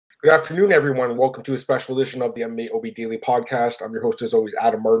Good afternoon, everyone. Welcome to a special edition of the MMA OB Daily Podcast. I'm your host, as always,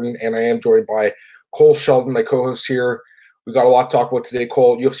 Adam Martin, and I am joined by Cole Sheldon, my co-host here. We got a lot to talk about today,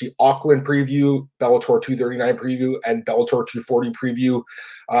 Cole. UFC Auckland preview, Bellator 239 preview, and Bellator 240 preview.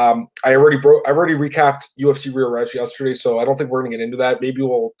 I've already recapped UFC Rio Rancho yesterday, so I don't think we're going to get into that. Maybe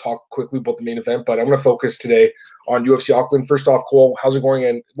we'll talk quickly about the main event, but I'm going to focus today on UFC Auckland. First off, Cole, how's it going,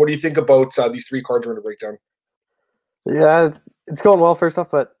 and what do you think about these three cards we're going to break down? Yeah, it's going well first off,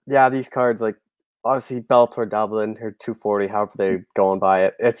 but yeah, these cards, like, obviously Bellator Dublin or 240, however they're going by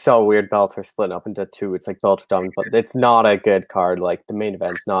it. It's so weird, Bellator splitting up into two. It's like Bellator Dublin, but it's not a good card. Like, the main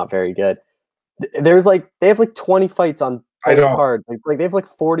event's not very good. They have like 20 fights on both cards. Like they have like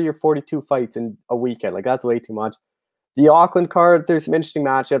 40 or 42 fights in a weekend. Like, that's way too much. The Auckland card, there's some interesting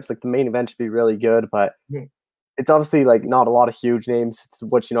matchups. Like, the main event should be really good, but it's obviously like not a lot of huge names. It's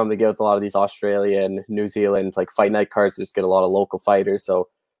what you normally get with a lot of these Australian, New Zealand, like fight night cards. Just get a lot of local fighters. So,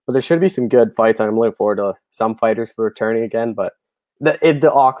 but there should be some good fights. I'm looking forward to some fighters for returning again. But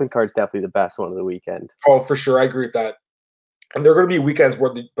the Auckland card is definitely the best one of the weekend. Oh, for sure, I agree with that. And there are going to be weekends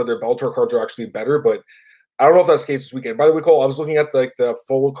where their Bellator cards are actually better, but I don't know if that's the case this weekend. By the way, Cole, I was looking at the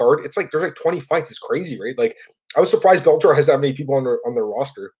full card. It's like there's like 20 fights. It's crazy, right? Like, I was surprised Bellator has that many people on their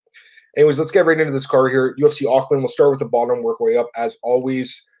roster. Anyways, let's get right into this card here. UFC Auckland. We'll start with the bottom, work way up as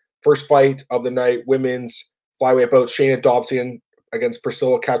always. First fight of the night, women's flyweight bout, Shayna Dobson against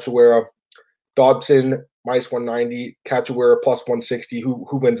Priscilla Cachoeira. Dobson minus 190, Cachoeira plus 160. Who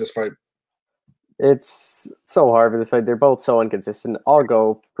wins this fight? It's so hard for this fight. They're both so inconsistent. I'll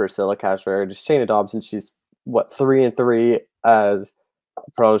go Priscilla Cachoeira. Just Shayna Dobson. She's 3-3 as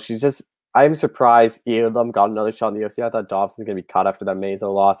pro. I'm surprised either of them got another shot in the UFC. I thought Dobson was going to be caught after that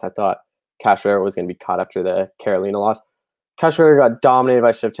Mazo loss. I thought Cachoeira was going to be caught after the Carolina loss. Cachoeira got dominated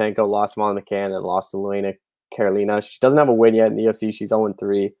by Shevchenko, lost to Molly McCann, and lost to Luana Carolina. She doesn't have a win yet in the UFC. She's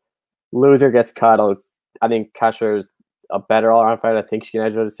 0-3. Loser gets cut. I think Cachoeira's a better all-around fighter. I think she can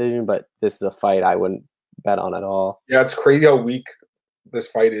edge a decision, but this is a fight I wouldn't bet on at all. Yeah, it's crazy how weak this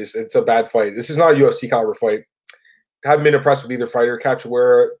fight is. It's a bad fight. This is not a UFC caliber fight. Haven't been impressed with either fighter.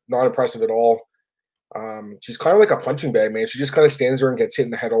 Cachoeira, not impressive at all. She's kind of like a punching bag, man. She just kind of stands there and gets hit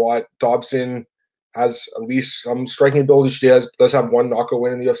in the head a lot. Dobson has at least some striking ability. She does have one knockout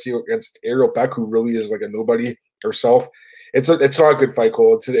win in the UFC against Ariel Beck, who really is like a nobody herself. It's not a good fight,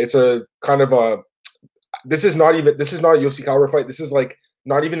 Cole. It's a kind of a this is not a UFC caliber fight. This is like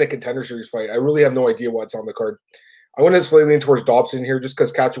not even a contender series fight. I really have no idea what's on the card. I want to slightly lean towards Dobson here just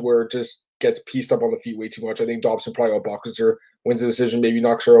because Cachoeira just gets pieced up on the feet way too much. I think Dobson probably outboxes her, wins the decision, maybe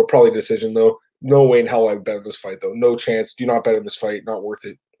knocks her out. Probably decision, though. No way in hell I would bet on this fight, though. No chance. Do not bet on this fight. Not worth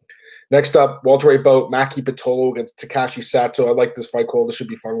it. Next up, welterweight bout, Maki Pitolo against Takashi Sato. I like this fight, Cole. This should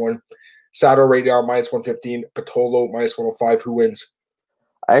be a fun one. Sato right now, minus 115. Pitolo, minus 105. Who wins?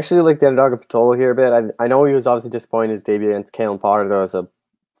 I actually like the underdog of Pitolo here a bit. I know he was obviously disappointed in his debut against Kalen Potter. There was a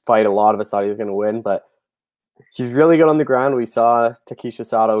fight a lot of us thought he was going to win, but he's really good on the ground. We saw Takesha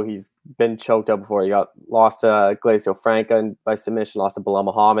Sato. He's been choked up before. He got lost to Glacio Franca by submission, lost to Bilal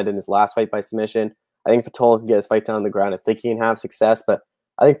Muhammad in his last fight by submission. I think Pitolo can get his fight down on the ground. I think he can have success, but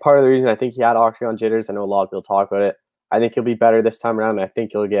I think part of the reason I think he had octagon jitters, I know a lot of people talk about it, I think he'll be better this time around. I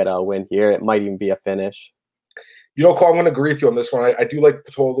think he'll get a win here. It might even be a finish. You know, Cole, I'm going to agree with you on this one. I do like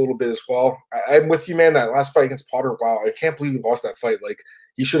Pitolo a little bit as well. I'm with you, man. That last fight against Potter, wow, I can't believe he lost that fight. Like,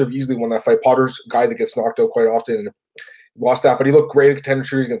 he should have easily won that fight. Potter's a guy that gets knocked out quite often and lost that, but he looked great at contender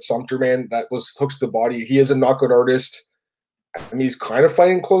series against Sumter, man. That was hooks to the body. He is a knockout artist. I mean, he's kind of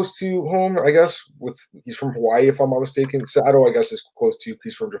fighting close to home, I guess. He's from Hawaii, if I'm not mistaken. Sato, I guess, is close to.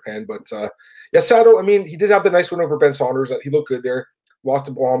 He's from Japan, but yeah, Sato. I mean, he did have the nice win over Ben Saunders. He looked good there. Lost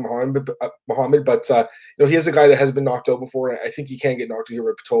to Bilal Muhammad, but you know, he is a guy that has been knocked out before, and I think he can get knocked out here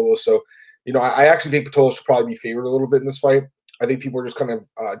with Pitolo. So, you know, I actually think Pitolo should probably be favored a little bit in this fight. I think people are just kind of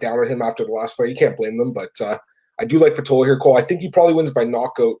down on him after the last fight. You can't blame them, but I do like Pitolo here, Cole. I think he probably wins by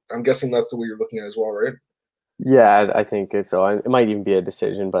knockout. I'm guessing that's the way you're looking at it as well, right? Yeah, I think so. It might even be a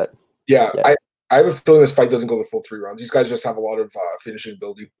decision, but yeah. I have a feeling this fight doesn't go the full 3 rounds. These guys just have a lot of finishing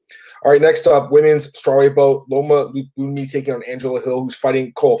ability. All right, next up, women's strawweight bout, Loma Lookboonmee taking on Angela Hill, who's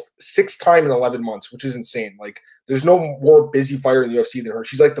fighting Cole 6th time in 11 months, which is insane. Like, there's no more busy fighter in the UFC than her.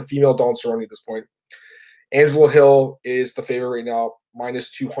 She's like the female Dawn Cerrone at this point. Angela Hill is the favorite right now,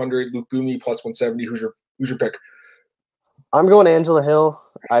 minus 200. Lookboonmee plus 170. Who's your pick? I'm going Angela Hill.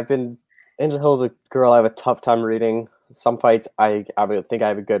 Angela Hill's a girl I have a tough time reading. Some fights I think I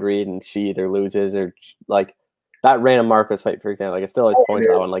have a good read, and she either loses or like that random Marcos fight, for example. Like, it still has points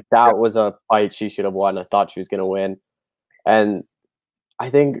that one. Like, that was a fight she should have won. I thought she was going to win, and I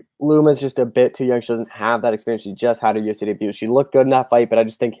think Luma's just a bit too young. She doesn't have that experience. She just had her UFC debut. She looked good in that fight, but I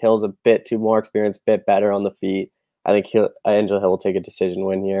just think Hill's a bit too more experienced, bit better on the feet. I think Angela Hill will take a decision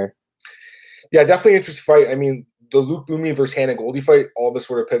win here. Yeah, definitely interesting fight. I mean, the Luke Boonmee versus Hannah Goldie fight, all of us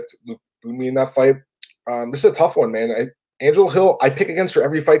would have picked Luke Boonmee in that fight. This is a tough one, man. Angela Hill, I pick against her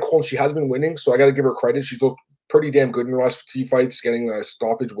every fight, Cole, and she has been winning, so I got to give her credit. She's looked pretty damn good in the last two fights, getting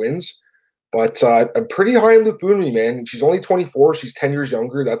stoppage wins. But I'm pretty high on Luke Boonmee, man. She's only 24. She's 10 years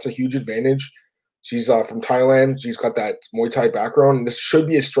younger. That's a huge advantage. She's from Thailand. She's got that Muay Thai background. And this should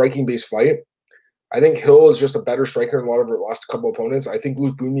be a striking-based fight. I think Hill is just a better striker than a lot of her last couple opponents. I think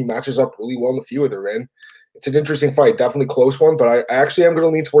Luke Boonmee matches up really well in the feud with her, man. It's an interesting fight, definitely close one, but I actually am going to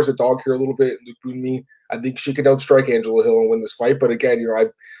lean towards the dog here a little bit. Luke Boonmee, I think she could outstrike Angela Hill and win this fight. But again,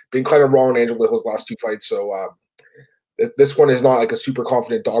 I've been kind of wrong on Angela Hill's last two fights, so this one is not like a super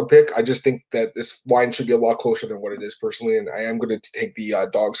confident dog pick. I just think that this line should be a lot closer than what it is personally, and I am going to take the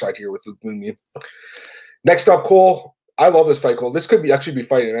dog side here with Luke Boonmee. Next up, Cole. I love this fight, Cole. This could actually be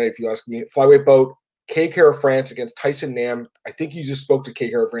fighting tonight if you ask me. Flyweight bout. Kay Kara France against Tyson Nam. I think you just spoke to Kay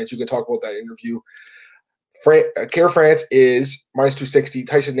Kara France. You can talk about that interview. Kara France is minus 260.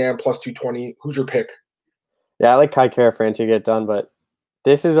 Tyson Nam plus 220. Who's your pick? Yeah, I like Kai Kara France to get done, but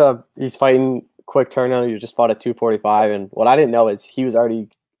this is he's fighting quick turnout. He just fought at 245, and what I didn't know is he was already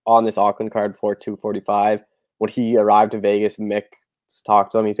on this Auckland card before 245. When he arrived to Vegas, Mick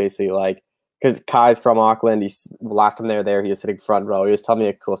talked to him. He's basically like, because Kai's from Auckland. Last time they were there, he was sitting front row. He was telling me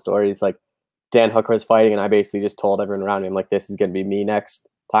a cool story. He's like, Dan Hooker was fighting, and I basically just told everyone around him, like, this is going to be me next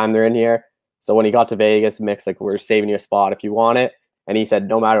time they're in here. So when he got to Vegas, Mick's like, we're saving you a spot if you want it. And he said,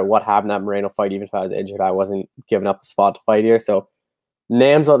 no matter what happened that Moreno fight, even if I was injured, I wasn't giving up a spot to fight here. So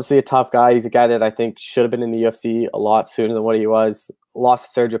Nam's obviously a tough guy. He's a guy that I think should have been in the UFC a lot sooner than what he was.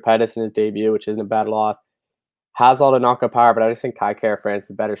 Lost to Sergio Pettis in his debut, which isn't a bad loss. Has all the knockout power, but I just think Kai Kara France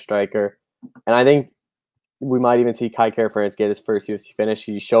is a better striker. And I think we might even see Kai Kara France get his first UFC finish.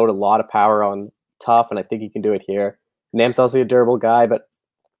 He showed a lot of power on tough, and I think he can do it here. Nam's also a durable guy, but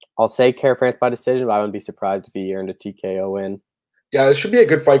I'll say Kara France by decision, but I wouldn't be surprised if he earned a TKO win. Yeah, this should be a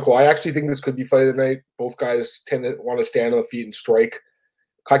good fight, Cole. I actually think this could be fight of the night. Both guys tend to want to stand on the feet and strike.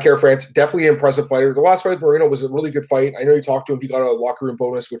 Kai Kara France, definitely an impressive fighter. The last fight with Moreno was a really good fight. I know you talked to him. He got a locker room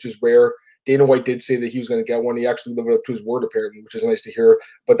bonus, which is rare. Dana White did say that he was going to get one. He actually lived up to his word, apparently, which is nice to hear.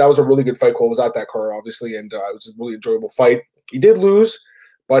 But that was a really good fight. Cole was at that card, obviously, and it was a really enjoyable fight. He did lose,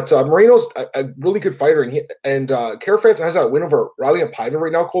 but Moreno's a really good fighter. And Kara France has that win over Raulian Paiva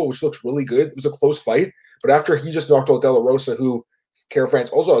right now, Cole, which looks really good. It was a close fight. But after he just knocked out De La Rosa, who Kara France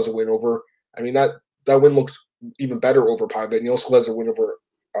also has a win over, I mean, that win looks even better over Paiva. And he also has a win over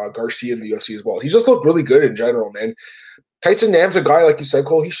Garcia in the UFC as well. He just looked really good in general, man. Tyson Nam's a guy, like you said,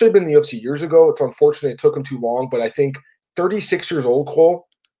 Cole. He should have been in the UFC years ago. It's unfortunate it took him too long, but I think 36 years old, Cole,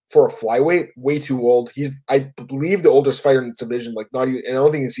 for a flyweight, way too old. He's, I believe, the oldest fighter in this division. Like, not even, and I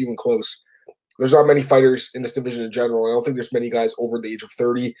don't think it's even close. There's not many fighters in this division in general. I don't think there's many guys over the age of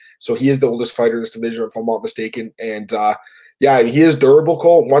 30. So he is the oldest fighter in this division, if I'm not mistaken. And yeah, he is durable,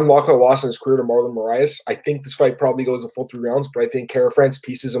 Cole. One knockout loss in his career to Marlon Moraes. I think this fight probably goes a full 3 rounds, but I think Kara France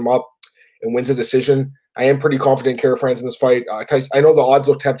pieces him up and wins a decision. I am pretty confident in Kara France in this fight. I know the odds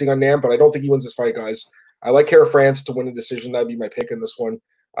look tempting on Nam, but I don't think he wins this fight, guys. I like Kara France to win a decision. That'd be my pick in this one.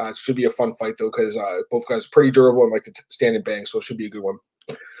 It should be a fun fight, though, because both guys are pretty durable and like to stand and bang, so it should be a good one.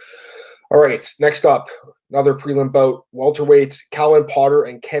 All right, next up, another prelim bout. Welterweights, Calvin Potter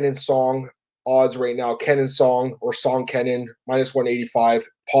and Kenan Song. Odds right now, Kenan Song or Song Kenan, minus 185.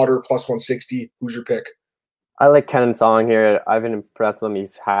 Potter, plus 160. Who's your pick? I like Kenan Song here. I've been impressed with him.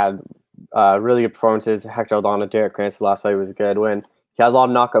 He's had really good performances. Hector Aldana, Derek Krantz, the last fight was a good win. He has a lot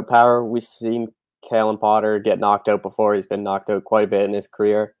of knockout power. We've seen Calvin Potter get knocked out before. He's been knocked out quite a bit in his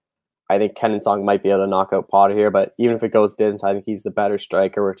career. I think Kenan Song might be able to knock out Potter here, but even if it goes distance, I think he's the better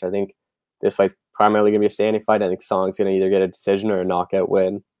striker, which I think this fight's primarily going to be a standing fight. I think Song's going to either get a decision or a knockout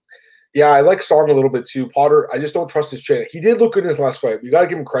win. Yeah, I like Song a little bit too. Potter, I just don't trust his chin. He did look good in his last fight. You got to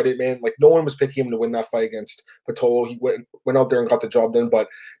give him credit, man. Like, no one was picking him to win that fight against Patolo. He went out there and got the job done. But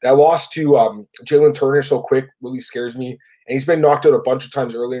that loss to Jalen Turner so quick really scares me. And he's been knocked out a bunch of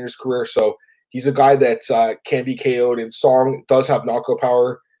times early in his career. So he's a guy that can be KO'd. And Song does have knockout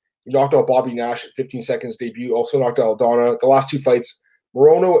power. He knocked out Bobby Nash at 15 seconds debut. Also knocked out Aldana. The last 2 fights,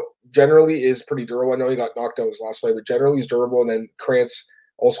 Moreno generally is pretty durable. I know he got knocked out his last fight, but generally he's durable. And then Krantz,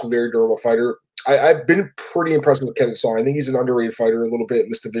 also a very durable fighter. I've been pretty impressed with Kenan Song. I think he's an underrated fighter a little bit in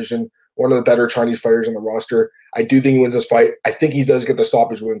this division. One of the better Chinese fighters on the roster. I do think he wins this fight. I think he does get the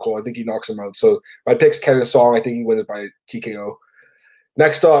stoppage win, Cole. I think he knocks him out. So my pick's Kenan Song. I think he wins by TKO.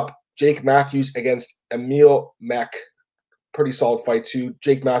 Next up, Jake Matthews against Emil Mek. pretty solid fight too.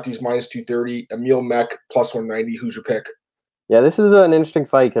 Jake Matthews -230, Emil Meek +190. Who's your pick? Yeah, this is an interesting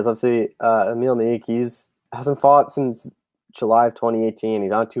fight because obviously Emil Meek, hasn't fought since July of 2018.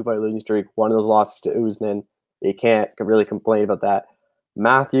 He's on a 2-fight losing streak. One of those losses to Usman. You can't really complain about that.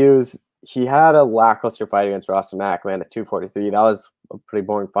 Matthews, he had a lackluster fight against Rostam Akman at 243. That was a pretty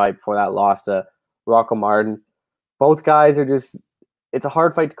boring fight before that loss to Rocco Martin. Both guys are just – it's a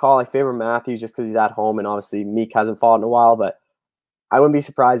hard fight to call. I favor Matthews just because he's at home, and obviously Meek hasn't fought in a while, but I wouldn't be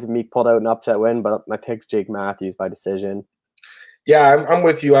surprised if Meek pulled out an upset win, but my pick's Jake Matthews by decision. Yeah, I'm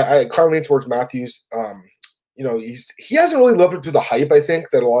with you. I kind of lean towards Matthews. He hasn't really lived up to the hype, I think,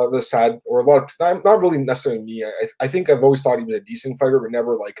 that a lot of us had, or a lot of, not really necessarily me. I think I've always thought he was a decent fighter, but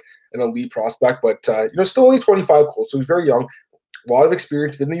never like an elite prospect. But, still only 25, Cole, so he's very young. A lot of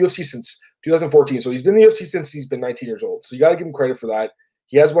experience, been in the UFC since 2014. So he's been in the UFC since he's been 19 years old. So you got to give him credit for that.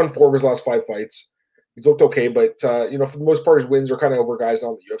 He has won 4 of his last 5 fights. He's looked okay, but, for the most part, his wins are kind of over guys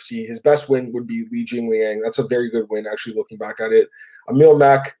on the UFC. His best win would be Li Jingliang. That's a very good win, actually, looking back at it. Emil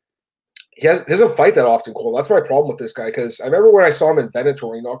Meek, he doesn't fight that often, Cole. That's my problem with this guy, because I remember when I saw him in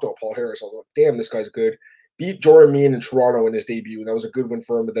Venator, he knocked out Paul Harris. I was like, damn, this guy's good. Beat Jordan Mein in Toronto in his debut, and that was a good win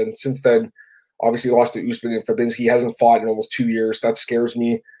for him. But then since then, obviously lost to Usman and Fabinski. He hasn't fought in almost 2 years. That scares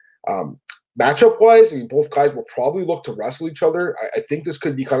me. Matchup-wise, both guys will probably look to wrestle each other. I think this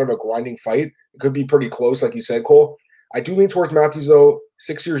could be kind of a grinding fight. It could be pretty close, like you said, Cole. I do lean towards Matthews, though.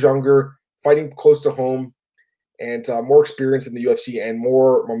 6 years younger, fighting close to home, and more experience in the UFC and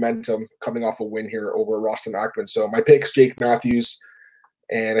more momentum coming off a win here over Rostam Akman. So my pick's Jake Matthews,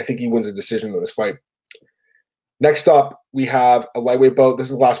 and I think he wins a decision in this fight. Next up, we have a lightweight bout. This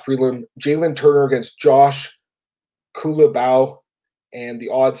is the last prelim. Jalen Turner against Josh Culibao, and the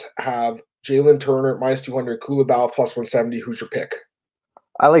odds have Jalen Turner -200, Culibao +170. Who's your pick?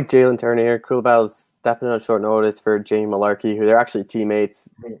 I like Jalen Turner here. Culibao's stepping on short notice for Jamie Malarkey, who they're actually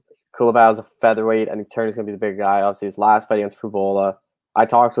teammates. Culibao's a featherweight. I think Turner's going to be the big guy. Obviously, his last fight against Fruvola. I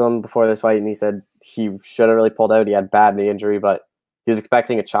talked to him before this fight, and he said he should have really pulled out. He had bad knee injury, but he was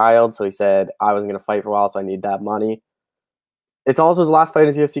expecting a child, so he said, I wasn't going to fight for a while, so I need that money. It's also his last fight in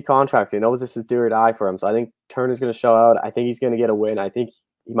his UFC contract. He knows this is do or die for him, so I think Turner's going to show out. I think he's going to get a win. I think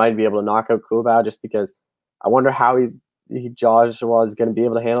he might be able to knock out Culibao just because I wonder how Joshua is going to be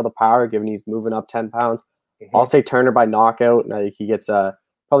able to handle the power, given he's moving up 10 pounds. Mm-hmm. I'll say Turner by knockout, and I think he gets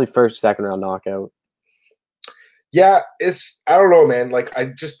probably first, second round knockout. Yeah, I don't know, man. Like, I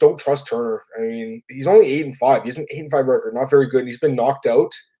just don't trust Turner. I mean, he's only 8-5. He has an 8-5 record, not very good. And he's been knocked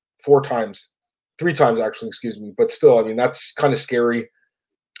out 3 times actually, excuse me. But still, I mean, that's kind of scary.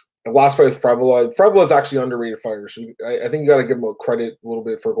 The last fight with Frevola is actually an underrated fighter. So I think you got to give him a credit a little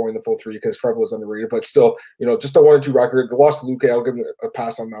bit for going the full 3 because Frevola is underrated. But still, just a 1-2 record. The loss to Luque, I'll give him a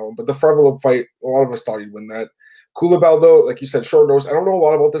pass on that one. But the Frevola fight, a lot of us thought he'd win that. Culibao, though, like you said, short notice. I don't know a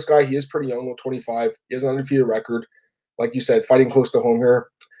lot about this guy. He is pretty young, 25. He has an undefeated record. Like you said, fighting close to home here.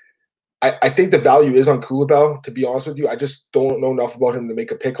 I think the value is on Culibao, to be honest with you. I just don't know enough about him to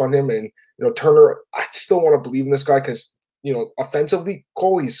make a pick on him. And, Turner, I still want to believe in this guy because, offensively,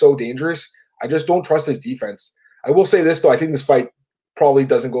 Cole, he's so dangerous. I just don't trust his defense. I will say this, though. I think this fight probably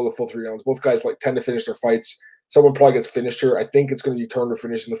doesn't go the full 3 rounds. Both guys tend to finish their fights. Someone probably gets finished here. I think it's going to be Turner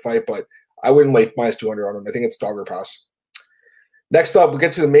finishing the fight, but I wouldn't like -200 on him. I think it's dog or pass. Next up, we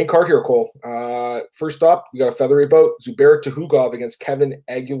get to the main card here, Cole. First up, we got a featherweight bout. Zubair Tukhugov against Kevin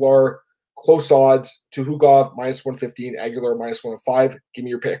Aguilar. Close odds. Tukhugov -115, Aguilar -105. Give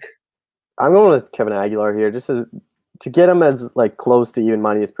me your pick. I'm going with Kevin Aguilar here. Just to get him as close to even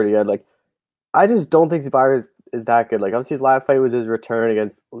money is pretty good. I just don't think Zubair is that good. Obviously his last fight was his return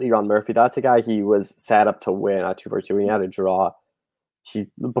against Leron Murphy. That's a guy he was set up to win at 2-2, and he had a draw.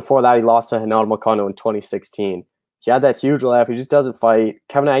 Before that, he lost to Hinaldo Mokono in 2016. He had that huge laugh. He just doesn't fight.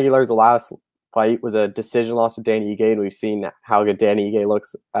 Kevin Aguilar's last fight was a decision loss to Danny Ige, and we've seen how good Danny Ige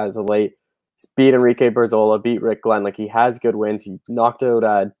looks as of late. He's beat Enrique Berzola, beat Rick Glenn. He has good wins. He knocked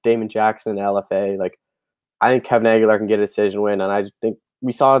out Damon Jackson in LFA. I think Kevin Aguilar can get a decision win, and I think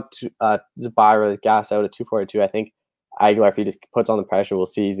we saw Zubaira gas out at 242. I think Aguilar, if he just puts on the pressure, we'll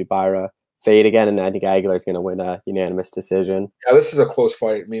see Zubaira fade again, and I think Aguilar's going to win a unanimous decision. Yeah, this is a close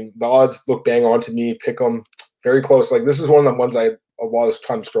fight. I mean, the odds look bang on to me. Pick them. Very close. This is one of the ones I a lot of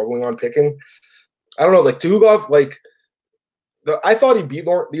time struggling on picking. I don't know. Tukhugov, I thought he beat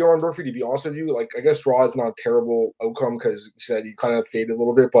Leron Murphy, to be honest with you. I guess draw is not a terrible outcome because you said he kind of faded a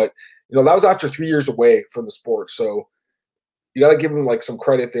little bit. But, that was after 3 years away from the sport. So you got to give him, some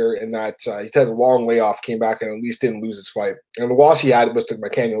credit there in that he had a long layoff, came back, and at least didn't lose his fight. And the loss he had was to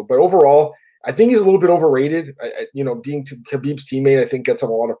McCann. But overall, I think he's a little bit overrated. Being Khabib's teammate, I think gets him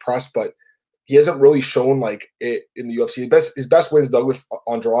a lot of press. But he hasn't really shown like it in the UFC. His best win is Douglas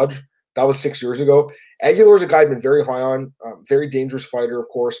Andrade. That was 6 years ago. Aguilar is a guy I've been very high on. Very dangerous fighter, of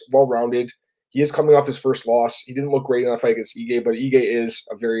course, well-rounded. He is coming off his first loss. He didn't look great in that fight against Ige, but Ige is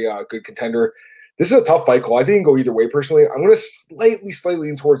a very good contender. This is a tough fight call. I think it can go either way, personally. I'm going to slightly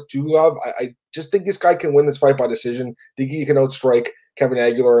lean towards Dugalov. I just think this guy can win this fight by decision. I think he can outstrike Kevin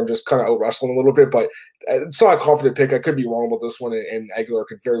Aguilar and just kind of out-wrestle him a little bit, but it's not a confident pick. I could be wrong about this one, and Aguilar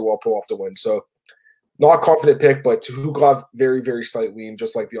could very well pull off the win. So not a confident pick, but Dugalov very, very slight lean,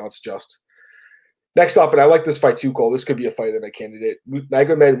 just like the odds suggest. Next up, and I like this fight too, Cole. This could be a fight of the night candidate.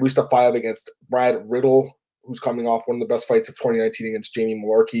 Magomed Mustafayev against Brad Riddle, who's coming off one of the best fights of 2019 against Jamie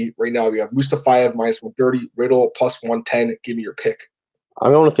Malarkey. Right now, we have Mustafayev minus 130, Riddle plus 110. Give me your pick.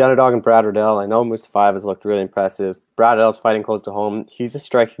 I'm going with the underdog and Brad Riddell. I know Mustafayev has looked really impressive. Brad Riddell's fighting close to home. He's the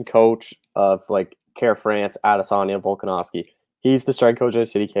striking coach of like Care France, Adesanya, Volkanovski. He's the strike coach of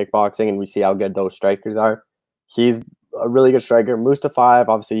City Kickboxing, and we see how good those strikers are. He's a really good striker. Mustafayev,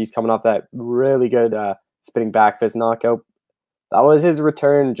 obviously, he's coming off that really good spinning back fist knockout. That was his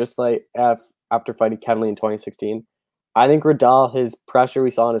return, just like after fighting Kevin Lee in 2016. I think Riddell, his pressure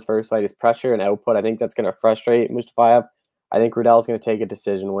we saw in his first fight, his pressure and output, I think that's going to frustrate Mustafayev. I think Riddell's going to take a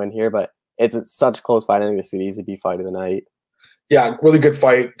decision win here, but it's such a close fight. I think this could easily be fight of the night. Yeah, really good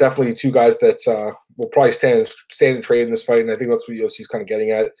fight. Definitely two guys that will probably stand and trade in this fight, and I think that's what UFC's kind of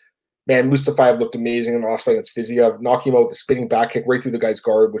getting at. Man, Mustafayev looked amazing in the last fight against Fiziev, knocking him out with a spinning back kick right through the guy's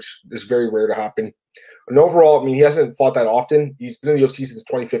guard, which is very rare to happen. And overall, I mean, he hasn't fought that often. He's been in the UFC since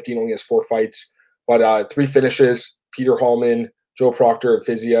 2015, only has 4 fights, but 3 finishes, Peter Hallman, Joe Proctor, and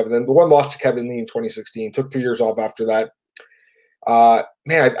Fiziev. And then the one loss to Kevin Lee in 2016. Took 3 years off after that.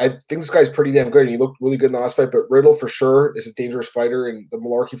 Man, I think this guy's pretty damn good, and he looked really good in the last fight. But Riddle, for sure, is a dangerous fighter, and the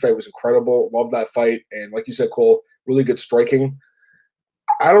Malarkey fight was incredible. Love that fight. And like you said, Cole, really good striking.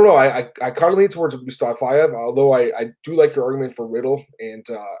 I don't know. I kind of lean towards Mustafayev, although I do like your argument for Riddle, and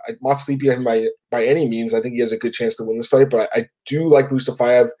I'm not sleeping on him by any means. I think he has a good chance to win this fight, but I do like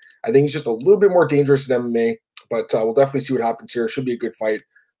Mustafayev. I think he's just a little bit more dangerous in MMA, but we'll definitely see what happens here. It should be a good fight,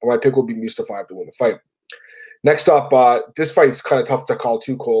 but my pick will be Mustafayev to win the fight. Next up, this fight's kind of tough to call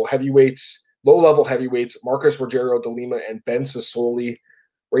too, Cole. Heavyweights, low-level heavyweights, Marcus Rogerio de Lima and Ben Sassoli.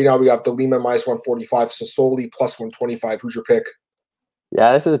 Right now we got de Lima minus 145, Sassoli plus 125. Who's your pick?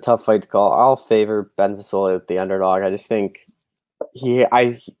 Yeah, this is a tough fight to call. I'll favor Ben Sassoli with the underdog. I just think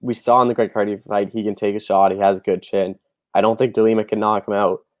we saw in the Greg Hardy fight he can take a shot. He has a good chin. I don't think de Lima can knock him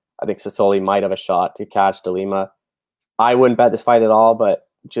out. I think Sassoli might have a shot to catch de Lima. I wouldn't bet this fight at all, but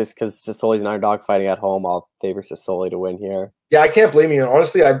just because Sassoli's an underdog fighting at home, I'll favor Sassoli to win here. Yeah, I can't blame you.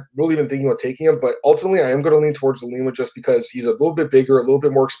 Honestly, I've really been thinking about taking him, but ultimately I am going to lean towards de Lima just because he's a little bit bigger, a little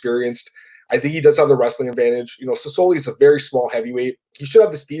bit more experienced. I think he does have the wrestling advantage. You know, Sassoli is a very small heavyweight. He should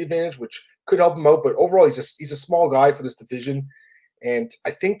have the speed advantage, which could help him out. But overall, he's a small guy for this division. And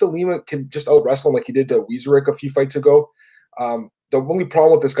I think de Lima can just out-wrestle him like he did to Weezerik a few fights ago. The only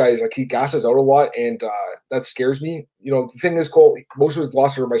problem with this guy is like he gasses out a lot, and that scares me. You know, the thing is, Cole, most of his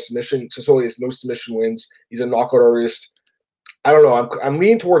losses are by submission. Sassoli has no submission wins. He's a knockout artist. I don't know. I'm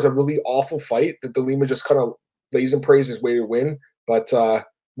leaning towards a really awful fight that de Lima just kind of lays and prays his way to win. But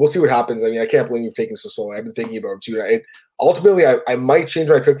we'll see what happens. I mean, I can't believe you've taken Sassoli. I've been thinking about him too. Ultimately, I might change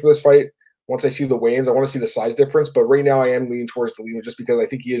my pick for this fight once I see the weigh-ins. I want to see the size difference. But right now, I am leaning towards de Lima just because I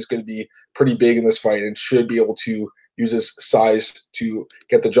think he is going to be pretty big in this fight and should be able to use his size to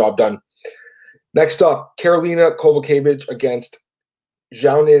get the job done. Next up, Karolina Kowalkiewicz against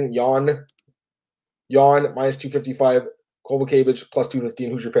Xiaonan Yan. Yan minus 255, Kowalkiewicz plus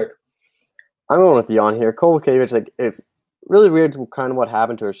 215. Who's your pick? I'm going with Yan here. Kowalkiewicz, like, it's really weird kind of what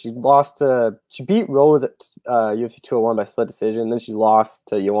happened to her. She beat Rose at UFC 201 by split decision. Then she lost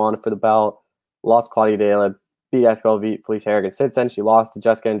to Joanna for the belt, lost Claudia Dela, beat Escobar, beat Felice Harrigan. Since then, she lost to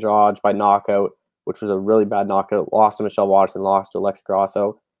Jessica Andrade by knockout, which was a really bad knockout. Lost to Michelle Watterson, lost to Alexa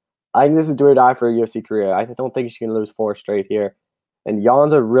Grasso. I think this is do or die for a UFC career. I don't think she can lose 4 straight here. And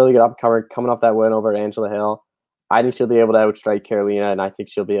Jan's a really good upcomer coming off that win over Angela Hill. I think she'll be able to outstrike Karolina, and I think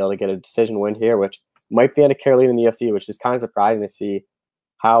she'll be able to get a decision win here, which might be end of Karolina in the UFC, which is kind of surprising to see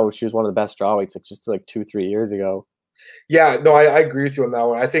how she was one of the best strawweights just 2-3 years ago. Yeah, no, I agree with you on that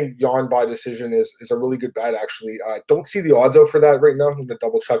one. I think Yan by decision is a really good bet, actually. I don't see the odds out for that right now. I'm going to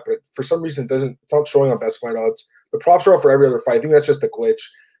double check, but for some reason it's not showing on best fight odds. The props are out for every other fight. I think that's just a glitch.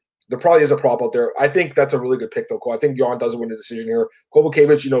 There probably is a prop out there. I think that's a really good pick, though, Cole. I think Yan does win the decision here.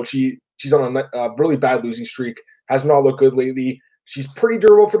 Kowalkiewicz, she's on a really bad losing streak, has not looked good lately. She's pretty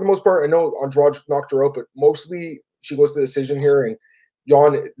durable for the most part. I know Andrade knocked her out, but mostly she goes to the decision here, and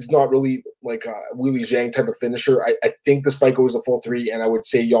Yan is not really like a Weili Zhang type of finisher. I think this fight goes a full 3, and I would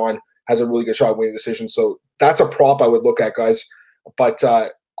say Yan has a really good shot at winning decision. So that's a prop I would look at, guys. But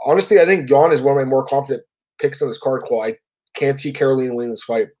honestly, I think Jan is one of my more confident picks on this card, Cole. I can't see Karolina winning this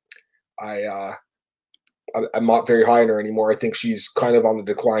fight. I'm not very high on her anymore. I think she's kind of on the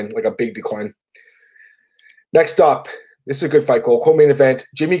decline, like a big decline. Next up, this is a good fight, Cole. Co-main event,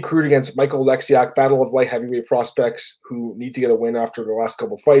 Jimmy Crute against Michael Oleksiak, battle of light heavyweight prospects who need to get a win after the last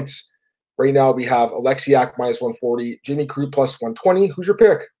couple fights. Right now we have Oleksiak minus 140, Jimmy Crute plus 120. Who's your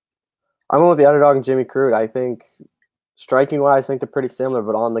pick? I'm going with the underdog and Jimmy Crute. I think striking-wise, I think they're pretty similar,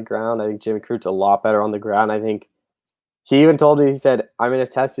 but on the ground, I think Jimmy Crute's a lot better on the ground. I think he even told me, he said, I'm going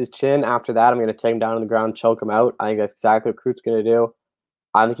to test his chin. After that, I'm going to take him down on the ground and choke him out. I think that's exactly what Crute's going to do.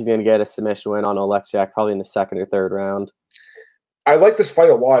 I think he's going to get a submission win on Oleksiak probably in the second or third round. I like this fight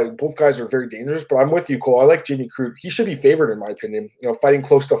a lot. Both guys are very dangerous, but I'm with you, Cole. I like Jimmy Crute. He should be favored in my opinion. Fighting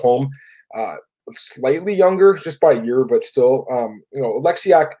close to home, slightly younger, just by a year, but still.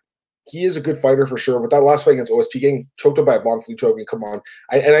 Oleksiak, he is a good fighter for sure. But that last fight against OSP, getting choked up by Von Flue, come on.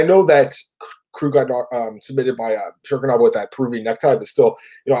 I know that Crute got submitted by Cirkunov with that Peruvian necktie, but still,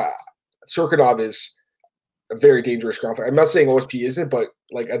 Cirkunov is a very dangerous ground fighter. I'm not saying OSP isn't, but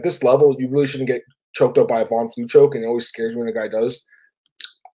like at this level, you really shouldn't get choked up by a Von Flue choke, and it always scares me when a guy does.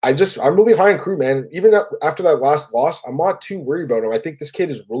 I'm really high on Crute, man. Even after that last loss, I'm not too worried about him. I think this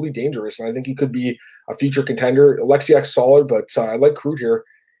kid is really dangerous, and I think he could be a future contender. Oleksiak's solid, but I like Crute here.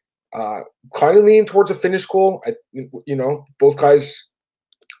 Kind of leaning towards a finish goal. Both guys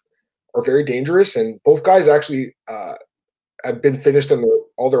are very dangerous, and both guys actually have been finished in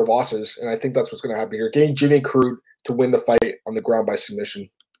all their losses, and I think that's what's going to happen here. Getting Jimmy Crute to win the fight on the ground by submission.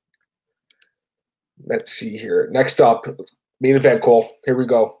 Let's see here. Next up, main event, Cole. Here we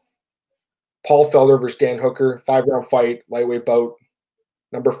go. Paul Felder versus Dan Hooker, 5-round fight, lightweight bout.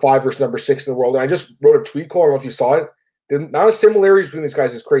 Number 5 versus number 6 in the world. And I just wrote a tweet, Cole. I don't know if you saw it. The amount of similarities between these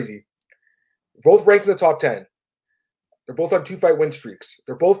guys is crazy. Both ranked in the top 10. They're both on 2-fight win streaks.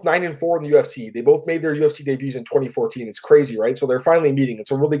 They're both 9-4 in the UFC. They both made their UFC debuts in 2014. It's crazy, right? So they're finally meeting.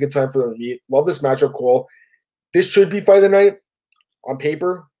 It's a really good time for them to meet. Love this matchup, Cole. This should be fight of the night on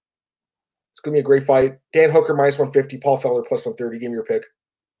paper. It's going to be a great fight. Dan Hooker minus 150, Paul Felder plus 130. Give me your pick.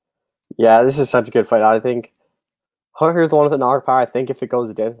 Yeah, this is such a good fight. I think Hooker's the one with the knockout power. I think if it goes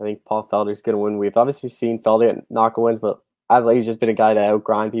to death, I think Paul Felder's going to win. We've obviously seen Felder get knockout wins, but as like he's just been a guy to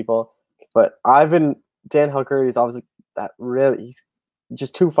outgrind people. But Dan Hooker, he's obviously he's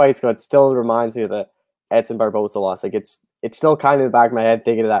just 2 fights ago. It still reminds me of the Edson Barboza loss. Like it's still kind of in the back of my head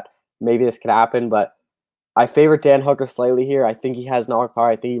thinking that maybe this could happen, but I favorite Dan Hooker slightly here. I think he has knockout power.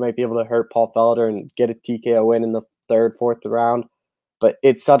 I think he might be able to hurt Paul Felder and get a TKO win in the 3rd, 4th round. But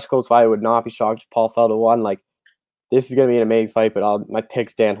it's such a close fight. I would not be shocked if Paul Felder won. Like, this is going to be an amazing fight, but my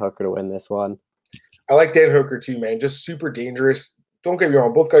pick's Dan Hooker to win this one. I like Dan Hooker too, man. Just super dangerous. Don't get me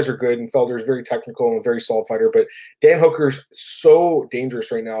wrong. Both guys are good, and Felder's very technical and a very solid fighter. But Dan Hooker's so dangerous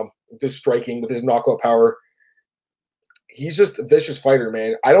right now with his striking, with his knockout power. He's just a vicious fighter,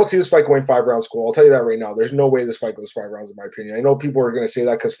 man. I don't see this fight going 5 rounds, Cole. I'll tell you that right now. There's no way this fight goes 5 rounds, in my opinion. I know people are going to say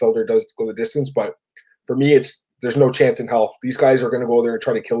that because Felder does go the distance, but for me, there's no chance in hell. These guys are going to go there and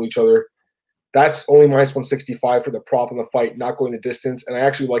try to kill each other. That's only minus 165 for the prop in the fight, not going the distance. And I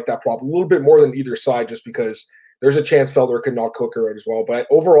actually like that prop a little bit more than either side just because there's a chance Felder could knock Hooker out as well. But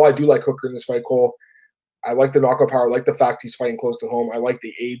overall, I do like Hooker in this fight, Cole. I like the knockout power. I like the fact he's fighting close to home. I like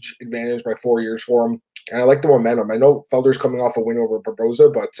the age advantage by 4 years for him. And I like the momentum. I know Felder's coming off a win over Barboza,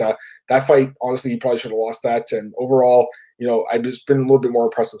 but that fight, honestly, he probably should have lost that. And overall, I've just been a little bit more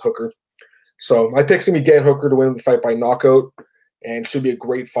impressed with Hooker. So my pick's going to be Dan Hooker to win the fight by knockout, and should be a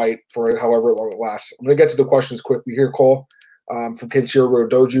great fight for however long it lasts. I'm going to get to the questions quickly here, Cole, from Kenshiro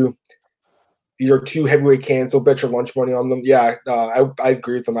Doju. These are 2 heavyweight cans. Don't bet your lunch money on them. Yeah, I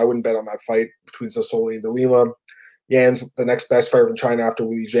agree with them. I wouldn't bet on that fight between Sassoli and De Lima. Yan's the next best fighter from China after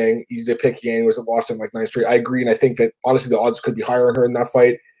Weili Zhang. Easy to pick. Yan was lost in like 9 straight. I agree, and I think that honestly the odds could be higher on her in that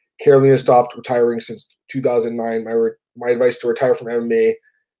fight. Karolina stopped retiring since 2009. My advice to retire from MMA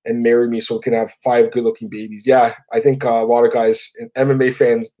and marry me so we can have 5 good-looking babies. Yeah, I think a lot of guys, MMA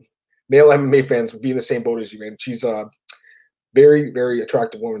fans, male MMA fans, would be in the same boat as you, man. She's a very, very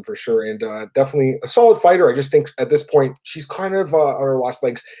attractive woman for sure, and definitely a solid fighter. I just think at this point she's kind of on her last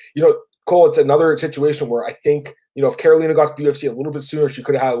legs. Cole, it's another situation where I think, if Karolina got to the UFC a little bit sooner, she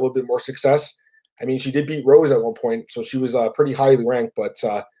could have had a little bit more success. I mean, she did beat Rose at one point, so she was pretty highly ranked, but it's,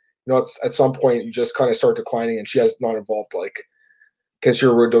 at some point you just kind of start declining, and she has not evolved like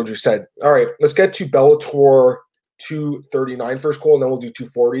Kenshiro Doju said. All right, let's get to Bellator 239 first, Cole, and then we'll do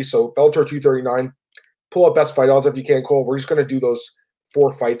 240. So Bellator 239, pull up best fight odds if you can, Cole. We're just going to do those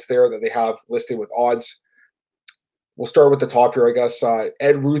 4 fights there that they have listed with odds. We'll start with the top here, I guess.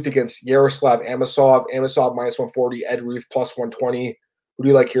 Ed Ruth against Yaroslav Amosov. Amosov minus 140, Ed Ruth plus 120. Who do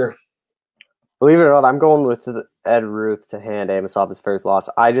you like here? Believe it or not, I'm going with Ed Ruth to hand Amosov his first loss.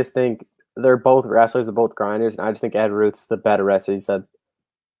 I just think they're both wrestlers, they're both grinders, and I just think Ed Ruth's the better wrestler. He's a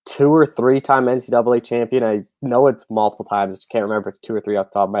 2 or 3-time NCAA champion. I know it's multiple times. I can't remember if it's 2 or 3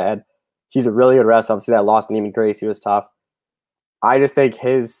 off the top of my head. He's a really good wrestler. Obviously, that loss to Neiman Gracie was tough. I just think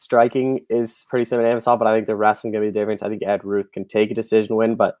his striking is pretty similar to Amosov, but I think the wrestling going to be different. I think Ed Ruth can take a decision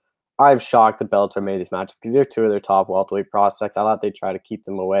win, but I'm shocked that Bellator made this matchup because they're 2 of their top welterweight prospects. I thought they'd try to keep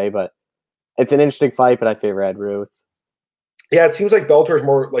them away, but it's an interesting fight, but I favor Ed Ruth. Yeah, it seems like Bellator is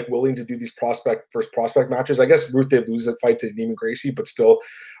more like willing to do these first prospect matches. I guess Ruth did lose that fight to Neiman Gracie, but still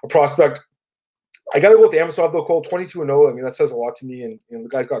a prospect. I got to go with Amosov though, Cole, 22-0. I mean, that says a lot to me, and the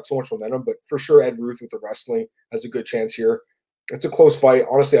guy's got so much momentum, but for sure Ed Ruth with the wrestling has a good chance here. It's a close fight.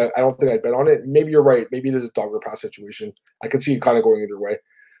 Honestly, I don't think I'd bet on it. Maybe you're right. Maybe it is a dogger pass situation. I could see it kind of going either way.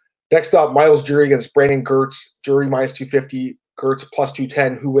 Next up, Miles Jury against Brandon Gertz. Jury minus 250, Gertz plus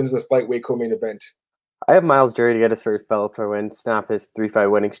 210. Who wins this lightweight co-main event? I have Miles Jury to get his first Bellator win, snap his 3-fight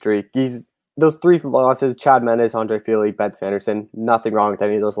winning streak. Those 3 losses, Chad Mendes, Andre Fili, Ben Sanderson, nothing wrong with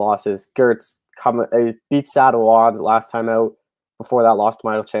any of those losses. Gertz beat Sadawad last time out before that loss to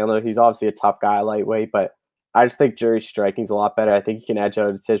Michael Chandler. He's obviously a tough guy lightweight, but I just think Jury's striking's a lot better. I think he can edge out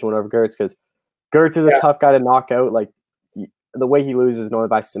a decision win over Gertz because Gertz is a tough guy to knock out. Like the way he loses is normally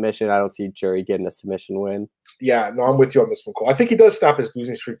by submission. I don't see Jury getting a submission win. Yeah, no, I'm with you on this one, Cole. I think he does snap his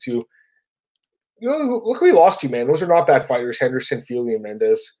losing streak too. You know, look who he lost to, man. Those are not bad fighters, Henderson, Fili, and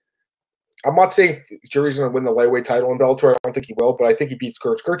Mendes. I'm not saying Jury's going to win the lightweight title in Bellator. I don't think he will, but I think he beats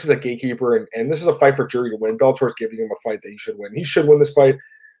Gertz. Gertz is a gatekeeper, and this is a fight for Jury to win. Bellator's giving him a fight that he should win. He should win this fight.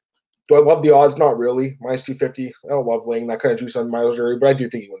 Do I love the odds? Not really. Minus 250. I don't love laying that kind of juice on Miles Jury, but I do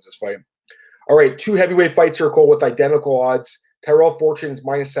think he wins this fight. All right, 2 heavyweight fights here, Cole, with identical odds. Tyrell Fortune's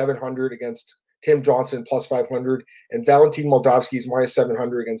minus 700 against Tim Johnson plus 500, and Valentin Moldavsky's minus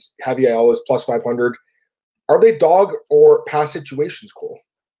 700 against Javi Ayala's plus 500. Are they dog or pass situations, Cole?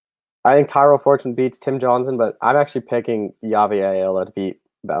 I think Tyrell Fortune beats Tim Johnson, but I'm actually picking Javi Ayala to beat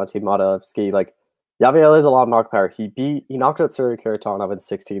Valentin Moldavsky. Like, Javi Ayala has a lot of knock power. He knocked out Sergey Kharitonov in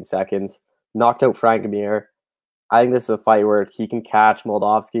 16 seconds, knocked out Frank Mir. I think this is a fight where he can catch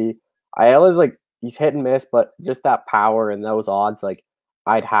Moldavsky. Ayala's like, he's hit and miss, but just that power and those odds, like,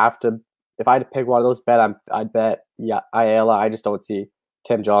 I'd have to, if I had to pick one of those I'd bet Ayala. I just don't see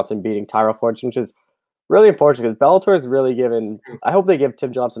Tim Johnson beating Tyrell Fortune, which is really unfortunate because Bellator is really given. I hope they give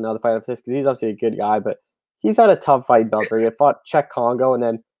Tim Johnson another fight after this because he's obviously a good guy, but he's had a tough fight in Bellator. He fought Czech Congo and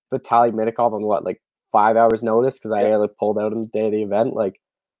then Vitaly Minikov on 5 hours notice because Ayala pulled out on the day of the event.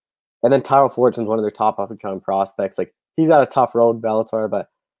 And then Tyrell Fortune's one of their top up and coming prospects. Like, he's had a tough road in Bellator, but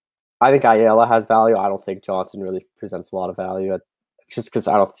I think Ayala has value. I don't think Johnson really presents a lot of value, just because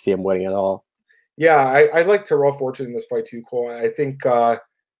I don't see him winning at all. Yeah, I like Tyrell Fortune in this fight too, Cole. I think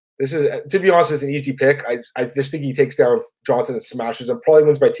this is, to be honest, is an easy pick. I just think he takes down Johnson and smashes him. Probably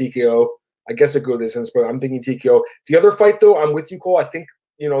wins by TKO. I guess a good distance, but I'm thinking TKO. The other fight, though, I'm with you, Cole. I think,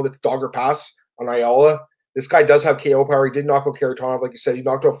 that's dogger pass on Ayala. This guy does have KO power. He did knock out Kharitonov, like you said. He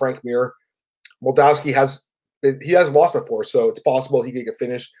knocked out Frank Mir. Moldavsky has lost before, so it's possible he could get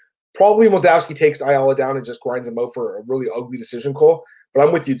finished. Probably Moldavsky takes Ayala down and just grinds him out for a really ugly decision, Cole. But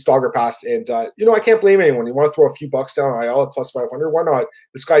I'm with you. It's dogger pass. And, I can't blame anyone. You want to throw a few bucks down on Ayala plus 500? Why not?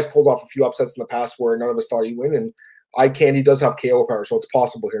 This guy's pulled off a few upsets in the past where none of us thought he'd win. And Eye Candy does have KO power, so it's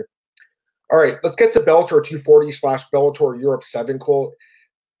possible here. All right, let's get to Bellator 240/Bellator Europe 7, Cole.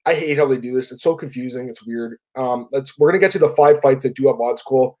 I hate how they do this. It's so confusing. It's weird. We're going to get to the 5 fights that do have odds,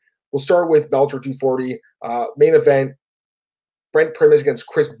 Cole. We'll start with Bellator 240. Main event, Brent Primus against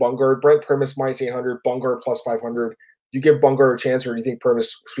Chris Bungard. Brent Primus minus 800, Bungard plus 500. Do you give Bungard a chance, or do you think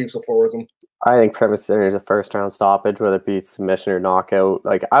Primus sweeps the floor with him? I think Primus is a first-round stoppage, whether it be submission or knockout.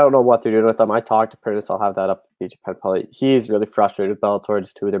 I don't know what they're doing with him. I talked to Primus. I'll have that up to BJ Penn. He's really frustrated with Bellator,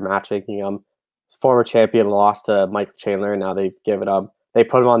 just who they're matchmaking him. His former champion lost to Michael Chandler, and now they've given him. They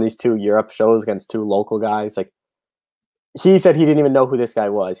put him on these 2 Europe shows against 2 local guys. He said he didn't even know who this guy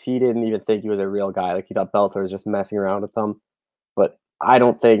was. He didn't even think he was a real guy. He thought Bellator was just messing around with him. But I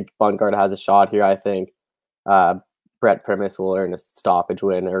don't think Bungard has a shot here. I think Brent Primus will earn a stoppage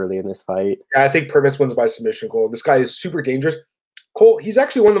win early in this fight. Yeah, I think Primus wins by submission, Cole. This guy is super dangerous. Cole, he's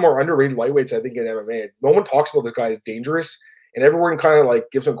actually one of the more underrated lightweights, I think, in MMA. No one talks about this guy as dangerous, and everyone kind of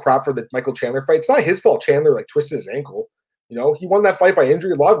gives him crap for the Michael Chandler fight. It's not his fault Chandler twisted his ankle. He won that fight by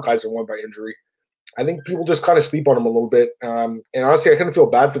injury. A lot of guys have won by injury. I think people just kind of sleep on him a little bit. And honestly, I kind of feel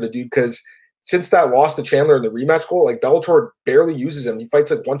bad for the dude because since that loss to Chandler in the rematch goal, like Bellator barely uses him. He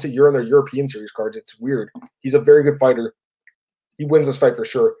fights like once a year on their European Series cards. It's weird. He's a very good fighter. He wins this fight for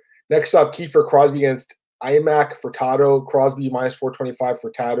sure. Next up, Kiefer Crosby against Imac Furtado. Crosby minus 425,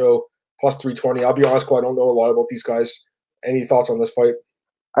 Furtado plus 320. I'll be honest, Cole, I don't know a lot about these guys. Any thoughts on this fight?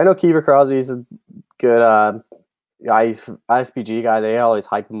 I know Kiefer Crosby is a good guy. He's an SPG guy. They always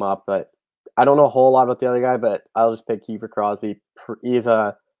hype him up, but I don't know a whole lot about the other guy, but I'll just pick Kiefer Crosby. He's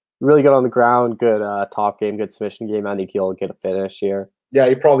really good on the ground, good top game, good submission game. I think he'll get a finish here. Yeah,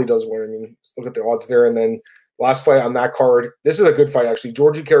 he probably does win. I mean, let's look at the odds there. And then last fight on that card, this is a good fight, actually.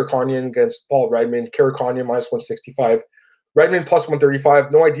 Georgi Karakhanyan against Paul Redmond. Karakhanyan minus 165. Redmond plus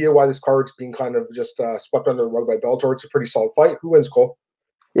 135. No idea why this card's being kind of just swept under the rug by Bellator. It's a pretty solid fight. Who wins, Cole?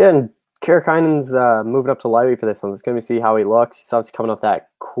 Yeah, and Karakhanyan's moving up to lightweight for this one. It's going to see how he looks. He's obviously coming off that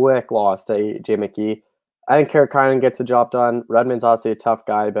quick loss to AJ McKee. I think Karakhanyan gets the job done. Redmond's obviously a tough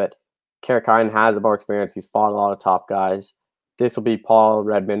guy, but Karakhanyan has more experience. He's fought a lot of top guys. This will be Paul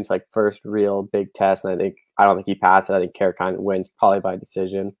Redmond's like first real big test, and I don't think he passes. I think Karakhanyan wins probably by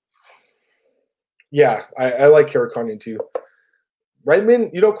decision. Yeah, I like Karakhanyan too.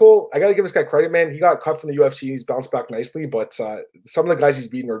 Redmond, Cole, I got to give this guy credit, man. He got cut from the UFC. He's bounced back nicely, but some of the guys he's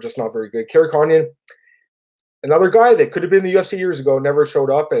beaten are just not very good. Karakhanyan, another guy that could have been in the UFC years ago, never showed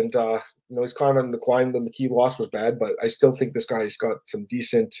up, and he's kind of on the decline. The McKee loss was bad, but I still think this guy's got some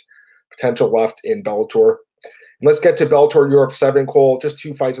decent potential left in Bellator. And let's get to Bellator Europe 7, Cole. Just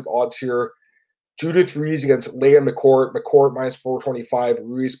two fights with odds here. Judith Ruiz against Leah McCourt. McCourt minus 425,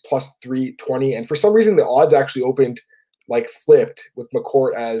 Ruiz plus 320. And for some reason, the odds actually opened flipped with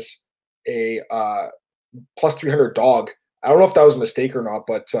McCourt as a plus 300 dog. I don't know if that was a mistake or not,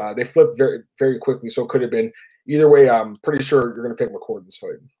 but they flipped very, very quickly. So it could have been either way. I'm pretty sure you're going to pick McCourt in this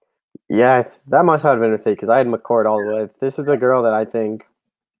fight. Yeah, that must have been a mistake because I had McCourt all the way. This is a girl that I think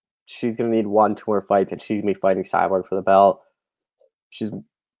she's going to need 1-2 more fights, and she's going to be fighting Cyborg for the belt. She's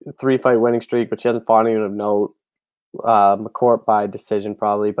a 3-fight winning streak, but she hasn't fought anyone of note. McCourt by decision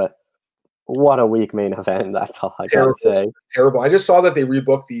probably, but what a weak main event. That's all I got to say. Terrible. I just saw that they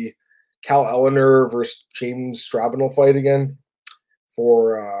rebooked the Cal Eleanor versus James Strabinal fight again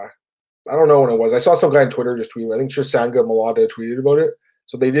for, I don't know when it was. I saw some guy on Twitter just tweeting. I think Sanga Malata tweeted about it.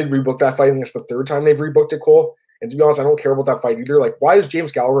 So they did rebook that fight. I think it's the third time they've rebooked it, Cole. And to be honest, I don't care about that fight either. Why is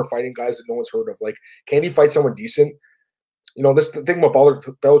James Gallagher fighting guys that no one's heard of? Can he fight someone decent? This the thing about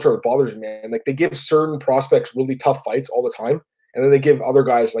Bellator that bothers me, man. They give certain prospects really tough fights all the time. And then they give other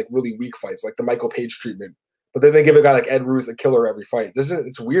guys really weak fights, like the Michael Page treatment. But then they give a guy like Ed Ruth a killer every fight.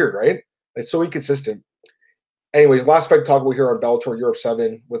 It's weird, right? It's so inconsistent. Anyways, last fight to talk about here on Bellator Europe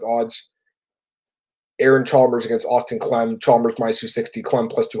 7 with odds. Aaron Chalmers against Austin Clem. Chalmers minus 260, Clem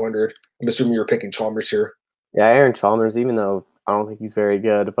plus 200. I'm assuming you're picking Chalmers here. Yeah, Aaron Chalmers, even though I don't think he's very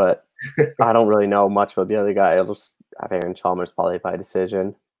good, but I don't really know much about the other guy. I'll just have Aaron Chalmers probably by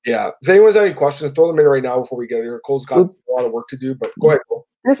decision. Yeah. If anyone's got any questions, throw them in right now before we get here. Cole's got a lot of work to do, but go ahead, Cole.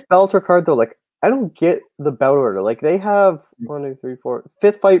 This Bellator card, though, I don't get the bout order. They have 1, 2, 3, 4.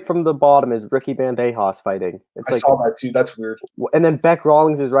 Fifth fight from the bottom is Ricky Bandejas fighting. I saw that too. That's weird. And then Beck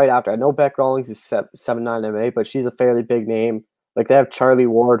Rawlings is right after. I know Beck Rawlings is 7'9" MMA, but she's a fairly big name. They have Charlie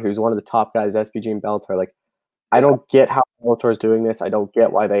Ward, who's one of the top guys, SPG and Bellator. I don't get how Bellator is doing this. I don't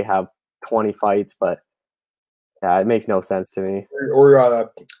get why they have 20 fights, but yeah, it makes no sense to me.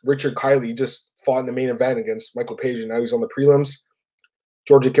 Or Richard Kiley just fought in the main event against Michael Page, and now he's on the prelims.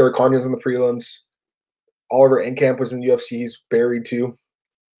 Georgia Karakhanyan's on the prelims. Oliver Enkamp was in the UFC. He's buried too.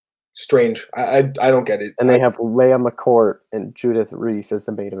 Strange. I don't get it. And they have Leah McCourt and Judith Reese as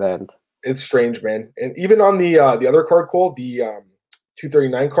the main event. It's strange, man. And even on the other card, Cole, the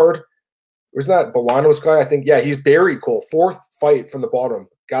 239 card, wasn't that Bolanos guy? I think, yeah, he's buried, Cole. Fourth fight from the bottom.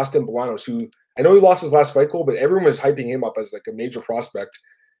 Gaston Bolanos, who I know he lost his last fight, Cole, but everyone was hyping him up as a major prospect.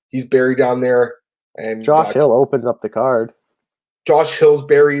 He's buried down there. And Josh Hill opens up the card. Josh Hill's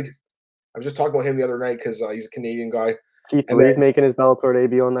buried. I was just talking about him the other night because he's a Canadian guy. Keith Lee's making his Bellator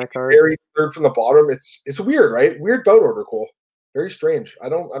debut on that card. Buried third from the bottom. It's weird, right? Weird bout order, Cole. Very strange. I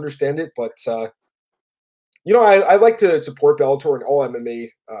don't understand it, but I like to support Bellator and all MMA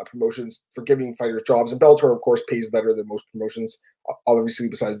promotions for giving fighters jobs. And Bellator, of course, pays better than most promotions, obviously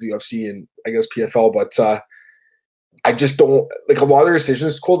besides the UFC and I guess PFL. But I just don't a lot of their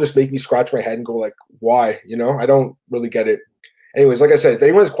decisions, Cole, just make me scratch my head and go why? I don't really get it. Anyways, like I said, if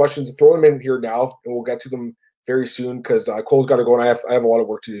anyone has questions, throw them in here now, and we'll get to them very soon because Cole's got to go, and I have a lot of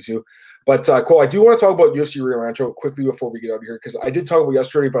work to do too. But Cole, I do want to talk about UFC Rio Rancho quickly before we get out of here because I did talk about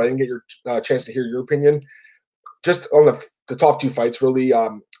yesterday, but I didn't get your chance to hear your opinion. Just on the top two fights, really,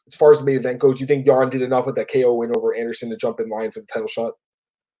 as far as the main event goes, do you think Jan did enough with that KO win over Anderson to jump in line for the title shot?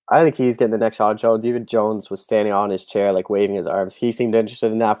 I think he's getting the next shot at Jones. Even Jones was standing on his chair, like waving his arms. He seemed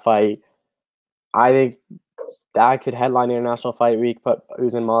interested in that fight. I think that could headline International Fight Week, but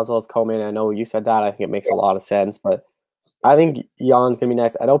Usman Masvidal's co-main. I know you said that. I think it makes a lot of sense, but I think Jan's gonna be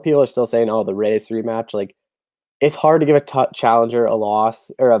next. I know people are still saying, "Oh, the Reyes rematch." Like, it's hard to give a challenger a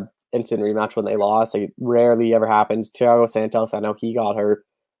loss or a instant rematch when they lost. Like, it rarely ever happens. Thiago Santos, I know he got hurt,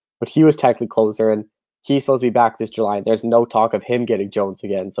 but he was technically closer, and he's supposed to be back this July. And there's no talk of him getting Jones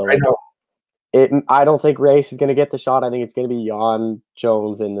again. So, I like, know. I don't think Reyes is gonna get the shot. I think it's gonna be Jan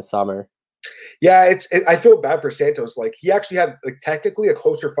Jones in the summer. Yeah, I feel bad for Santos. Like, he actually had like technically a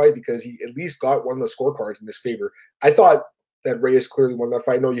closer fight because he at least got one of the scorecards in his favor. I thought that Reyes clearly won that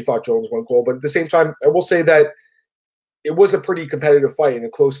fight. I know you thought Jones won gold, but at the same time, I will say that it was a pretty competitive fight and a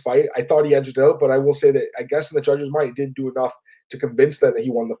close fight. I thought he edged it out, but I will say that I guess in the judges' mind, he did do enough to convince them that he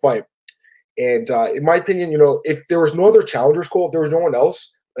won the fight. And in my opinion, if there was no other challengers, Cole, if there was no one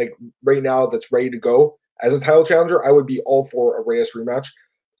else like right now that's ready to go as a title challenger, I would be all for a Reyes rematch.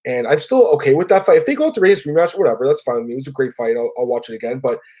 And I'm still okay with that fight. If they go with the Reyes rematch, whatever, that's fine with me. It was a great fight. I'll watch it again.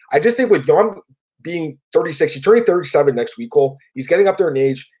 But I just think with Jan being 36, he's turning 37 next week, Cole. He's getting up there in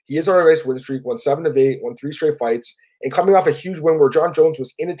age. He is on a nice win streak, won 7 of 8, won 3 straight fights, and coming off a huge win where John Jones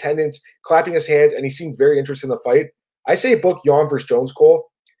was in attendance, clapping his hands, and he seemed very interested in the fight. I say book Jan versus Jones, Cole.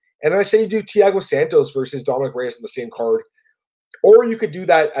 And then I say you do Thiago Santos versus Dominic Reyes in the same card. Or you could do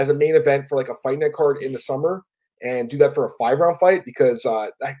that as a main event for like a fight night card in the summer and do that for a 5-round fight because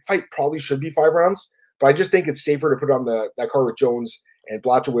that fight probably should be 5 rounds. But I just think it's safer to put on that card with Jones and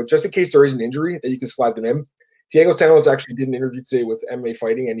Blachowicz just in case there is an injury that you can slide them in. Thiago Santos actually did an interview today with MMA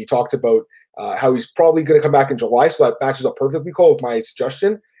Fighting, and he talked about how he's probably going to come back in July, so that matches up perfectly, Cole, with my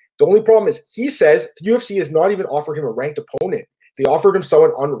suggestion. The only problem is he says the UFC has not even offered him a ranked opponent. They offered him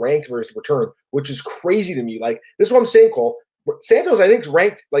someone unranked for his return, which is crazy to me. Like, this is what I'm saying, Cole. Santos, I think, is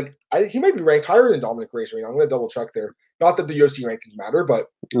ranked, he might be ranked higher than Dominic Reyes right now. I'm going to double check there. Not that the UFC rankings matter, but.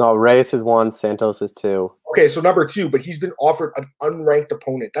 No, Reyes is 1, Santos is 2. Okay, so number 2, but he's been offered an unranked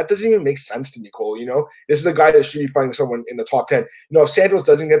opponent. That doesn't even make sense to me, Cole. This is a guy that should be fighting someone in the top 10. If Santos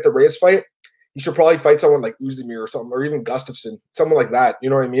doesn't get the Reyes fight, he should probably fight someone like Uzdemir or something, or even Gustafsson, someone like that.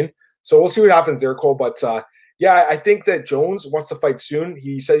 You know what I mean? So we'll see what happens there, Cole. But yeah, I think that Jones wants to fight soon.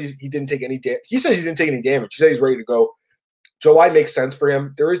 He said he didn't take any damage. He says he didn't take any damage. He said he's ready to go. July makes sense for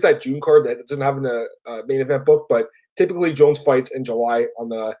him. There is that June card that doesn't have a main event book, but typically Jones fights in July on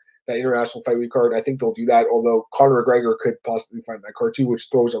that International Fight Week card. I think they'll do that, although Conor McGregor could possibly find that card too, which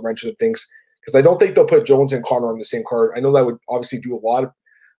throws a wrench into things because I don't think they'll put Jones and Conor on the same card. I know that would obviously do a lot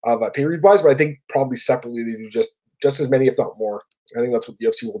of pay-per-view buys, but I think probably separately they do just as many, if not more. I think that's what the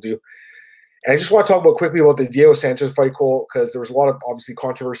UFC will do. And I just want to talk quickly about the Diego Sanchez fight, Cole, because there was a lot of obviously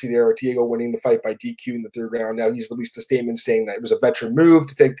controversy there. Diego winning the fight by DQ in the 3rd round. Now he's released a statement saying that it was a veteran move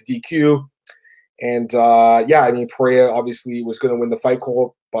to take the DQ. And yeah, I mean, Pereira obviously was going to win the fight,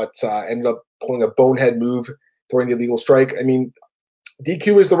 Cole, but ended up pulling a bonehead move, throwing the illegal strike. I mean,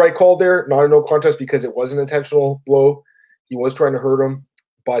 DQ is the right call there, not a no contest because it was an intentional blow. He was trying to hurt him,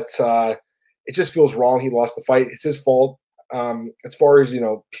 but it just feels wrong. He lost the fight. It's his fault. As far as,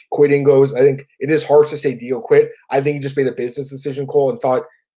 quitting goes, I think it is harsh to say Diego quit. I think he just made a business decision, Cole, and thought,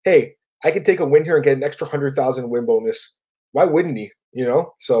 hey, I could take a win here and get an extra 100,000 win bonus. Why wouldn't he?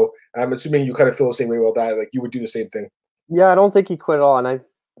 So I'm assuming you kind of feel the same way about that. Like, you would do the same thing. Yeah, I don't think he quit at all. And I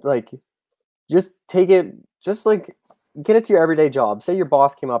just take it, get it to your everyday job. Say your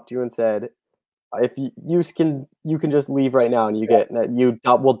boss came up to you and said, if you can just leave right now and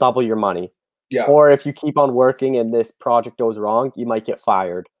we'll double your money. Yeah. Or if you keep on working and this project goes wrong, you might get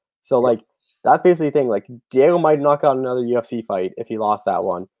fired. So that's basically the thing. Like, Diego might not got another UFC fight if he lost that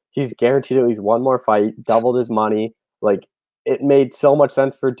one. He's guaranteed at least one more fight, doubled his money. Like, it made so much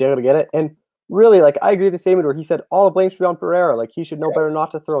sense for Diego to get it. And really, I agree with the statement where he said all the blame should be on Pereira. Like, he should know better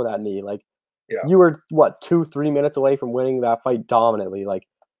not to throw that knee. Like, you were 2-3 minutes away from winning that fight dominantly. Like,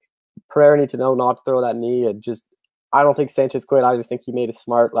 Pereira needs to know not to throw that knee. And I don't think Sanchez quit. I just think he made a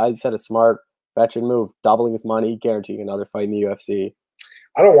smart veteran move, doubling his money, guaranteeing another fight in the UFC.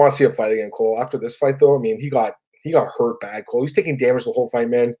 I don't want to see him fight again, Cole. After this fight, though, I mean, he got hurt bad, Cole. He's taking damage the whole fight,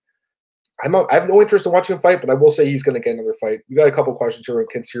 man. I have no interest in watching him fight, but I will say he's going to get another fight. We got a couple questions here on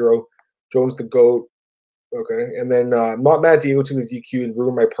Kenshiro. Jones the GOAT. Okay. And then not mad Diego to the DQ and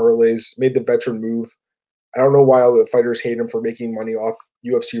ruined my parlays. Made the veteran move. I don't know why all the fighters hate him for making money off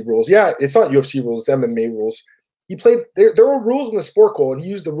UFC rules. Yeah, it's not UFC rules, it's MMA rules. He played there were rules in the sport, Cole, and he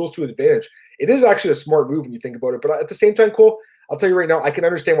used the rules to his advantage. It is actually a smart move when you think about it. But at the same time, Cole, I'll tell you right now, I can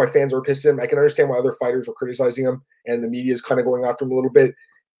understand why fans are pissed at him. I can understand why other fighters are criticizing him, and the media is kind of going after him a little bit.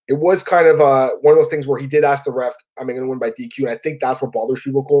 it was kind of one of those things where he did ask the ref, "Am I going to win by DQ?" And I think that's what bothers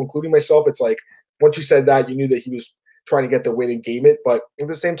people, Cole, including myself. It's like once you said that, you knew that he was trying to get the win and game it. But at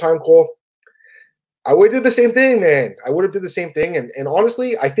the same time, Cole, I would have did the same thing, man. I would have did the same thing. And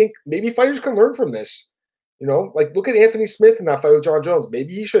honestly, I think maybe fighters can learn from this. You know, like look at Anthony Smith in that fight with John Jones.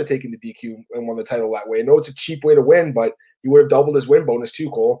 Maybe he should have taken the DQ and won the title that way. I know it's a cheap way to win, but he would have doubled his win bonus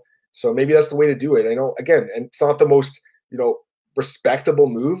too, Cole. So maybe that's the way to do it. I know, again, and it's not the most, respectable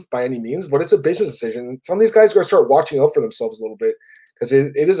move by any means, but it's a business decision. Some of these guys are going to start watching out for themselves a little bit because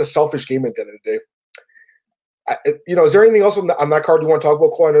it is a selfish game at the end of the day. Is there anything else on that card you want to talk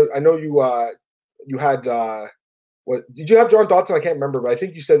about, Cole? I know you had what did you have John Dotson? I can't remember, but I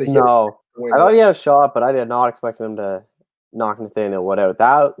think you said that he no. I thought he had a shot, but I did not expect him to knock Nathaniel Wood out.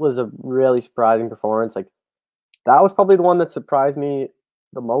 That was a really surprising performance. Like that was probably the one that surprised me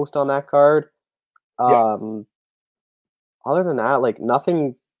the most on that card. Yeah. Other than that, like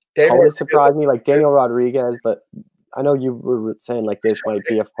nothing totally surprised me. Like Daniel Rodriguez, but I know you were saying like this might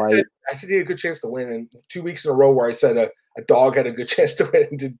be a fight. I said he had a good chance to win, and 2 weeks in a row where I said a dog had a good chance to win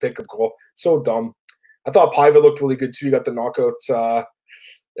and didn't pick him. Cole. So dumb. I thought Paiva looked really good too. He got the knockout.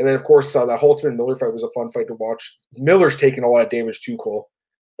 And then, of course, that Holtzman-Miller fight was a fun fight to watch. Miller's taking a lot of damage too, Cole.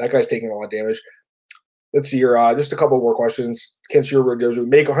 That guy's taking a lot of damage. Let's see here. Just a couple more questions. Kenshiro Dojo,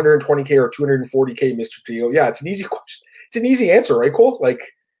 make 120K or 240K, Mr. Tio? Yeah, it's an easy question. It's an easy answer, right, Cole? Like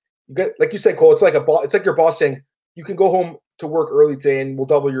you said, Cole. It's like it's like your boss saying you can go home to work early today and we'll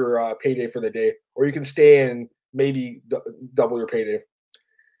double your payday for the day, or you can stay and maybe double your payday.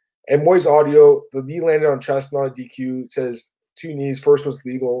 And Moy's audio, the knee landed on chest, not a DQ. It says 2 knees. First was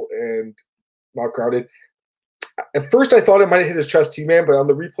legal and not grounded. At first, I thought it might have hit his chest too, man. But on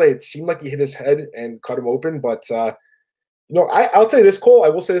the replay, it seemed like he hit his head and cut him open. But I'll tell you this, Cole. I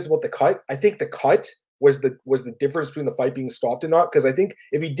will say this about the cut. I think the cut was the difference between the fight being stopped and not. Because I think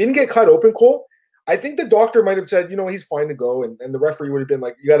if he didn't get cut open, Cole, I think the doctor might have said, he's fine to go, and the referee would have been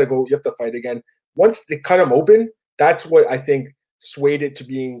like, you got to go, you have to fight again. Once they cut him open, that's what I think swayed it to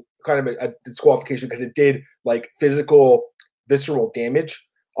being kind of a disqualification, because it did like physical, visceral damage.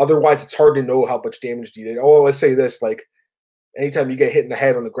 Otherwise, it's hard to know how much damage he did. Oh, let's say this, like anytime you get hit in the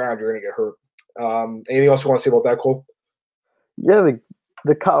head on the ground, you're going to get hurt. Anything else you want to say about that, Cole? Yeah,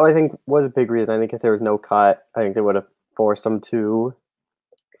 the cut, I think, was a big reason. I think if there was no cut, I think they would have forced him to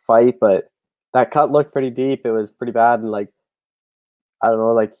fight, but that cut looked pretty deep. It was pretty bad, and like, I don't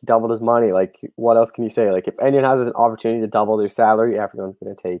know, like he doubled his money. Like, what else can you say? Like, if anyone has an opportunity to double their salary, everyone's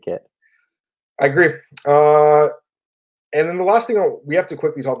going to take it. I agree. And then the last thing we have to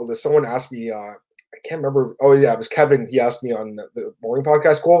quickly talk about this. Someone asked me, I can't remember. Oh yeah, it was Kevin. He asked me on the morning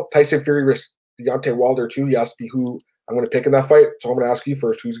podcast call. Tyson Fury versus Deontay Wilder too. He asked me who I'm going to pick in that fight. So I'm going to ask you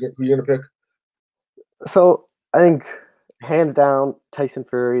first. Who you going to pick? So I think hands down, Tyson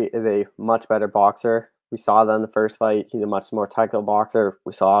Fury is a much better boxer. We saw that in the first fight. He's a much more technical boxer.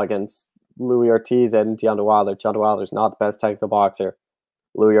 We saw against Louis Ortiz and Deontay Wilder. Deontay Wilder's not the best technical boxer.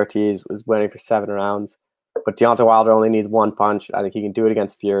 Louis Ortiz was winning for 7 rounds. But Deontay Wilder only needs 1 punch. I think he can do it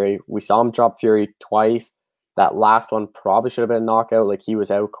against Fury. We saw him drop Fury twice. That last one probably should have been a knockout. Like, he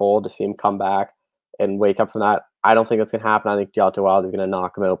was out cold. To see him come back and wake up from that, I don't think that's going to happen. I think Deontay Wilder is going to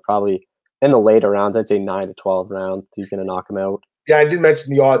knock him out probably in the later rounds. I'd say 9 to 12 rounds. He's going to knock him out. Yeah, I did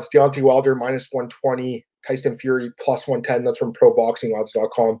mention the odds. Deontay Wilder -120, Tyson Fury +110. That's from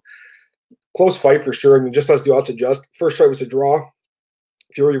ProBoxingOdds.com. Close fight for sure. I mean, just as the odds suggest. First fight was a draw.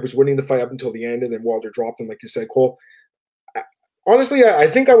 Fury was winning the fight up until the end, and then Wilder dropped him, like you said, Cole. Honestly, I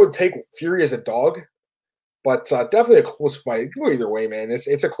think I would take Fury as a dog, but definitely a close fight. It can go either way, man.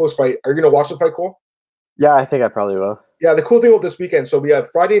 It's a close fight. Are you going to watch the fight, Cole? Yeah, I think I probably will. Yeah, the cool thing about this weekend, so we have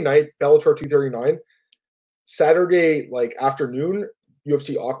Friday night, Bellator 239, Saturday, like, afternoon,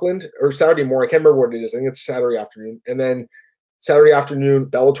 UFC Auckland, or Saturday morning. I can't remember what it is. I think it's Saturday afternoon. And then Saturday afternoon,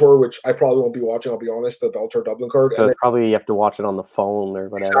 Bellator, which I probably won't be watching, I'll be honest, the Bellator Dublin card. So then, probably you have to watch it on the phone or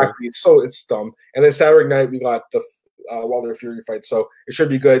whatever. Exactly. So it's dumb. And then Saturday night, we got the Wilder Fury fight. So it should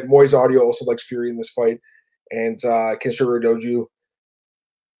be good. Moy's audio also likes Fury in this fight. And Kenshiro Doju.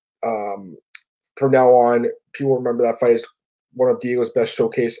 From now on, people remember that fight as one of Diego's best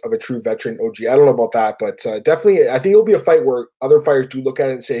showcase of a true veteran OG. I don't know about that, but definitely I think it'll be a fight where other fighters do look at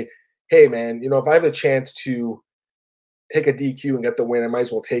it and say, hey, man, if I have the chance to take a DQ and get the win, I might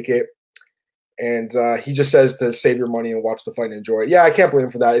as well take it. And he just says to save your money and watch the fight and enjoy it. Yeah, I can't blame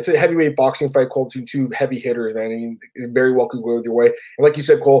him for that. It's a heavyweight boxing fight, Cole, between 2 heavy hitters, man. I mean, it very well could go either way. And like you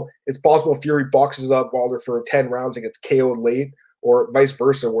said, Cole, it's possible Fury boxes up Wilder for 10 rounds and gets KO'd late, or vice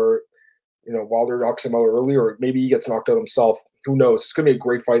versa, where Wilder knocks him out early, or maybe he gets knocked out himself. Who knows? It's going to be a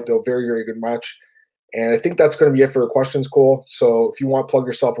great fight, though. Very, very good match. And I think that's going to be it for the questions, Cole. So if you want to plug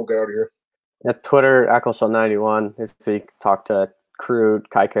yourself, we'll get out of here. At Twitter, EchoShell91 this week. Talk to Crude,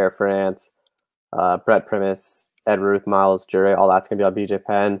 Kai Kara France, Brett Primus, Ed Ruth, Miles Jury. All that's going to be on BJ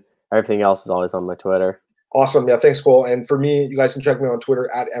Penn. Everything else is always on my Twitter. Awesome. Yeah, thanks, Cole. And for me, you guys can check me on Twitter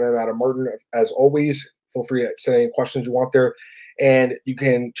at MMAdamMartin. As always, feel free to send any questions you want there. And you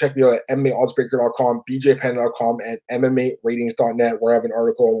can check me out at MMAOddsBreaker.com, BJPenn.com, and MMAratings.net, where I have an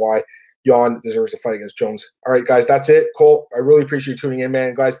article on why Jan deserves to fight against Jones. All right, guys, that's it. Cole, I really appreciate you tuning in,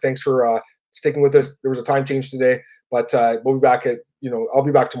 man. Guys, thanks for sticking with us. There was a time change today, but we'll be back at, I'll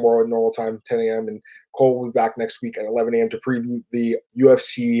be back tomorrow at normal time, 10 a.m., and Cole will be back next week at 11 a.m. to preview the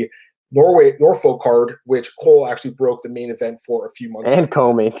UFC Norfolk card, which Cole actually broke the main event for a few months ago. And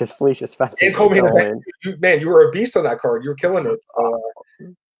Comey, because Felicia Spencer. And Comey, you were a beast on that card. You were killing it.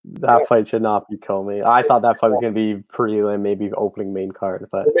 That fight should not be Comey. I thought that fight was going to be prelim, maybe opening main card.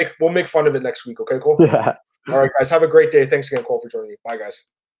 But we'll make fun of it next week, okay, Cole? Yeah. All right, guys. Have a great day. Thanks again, Cole, for joining me. Bye, guys.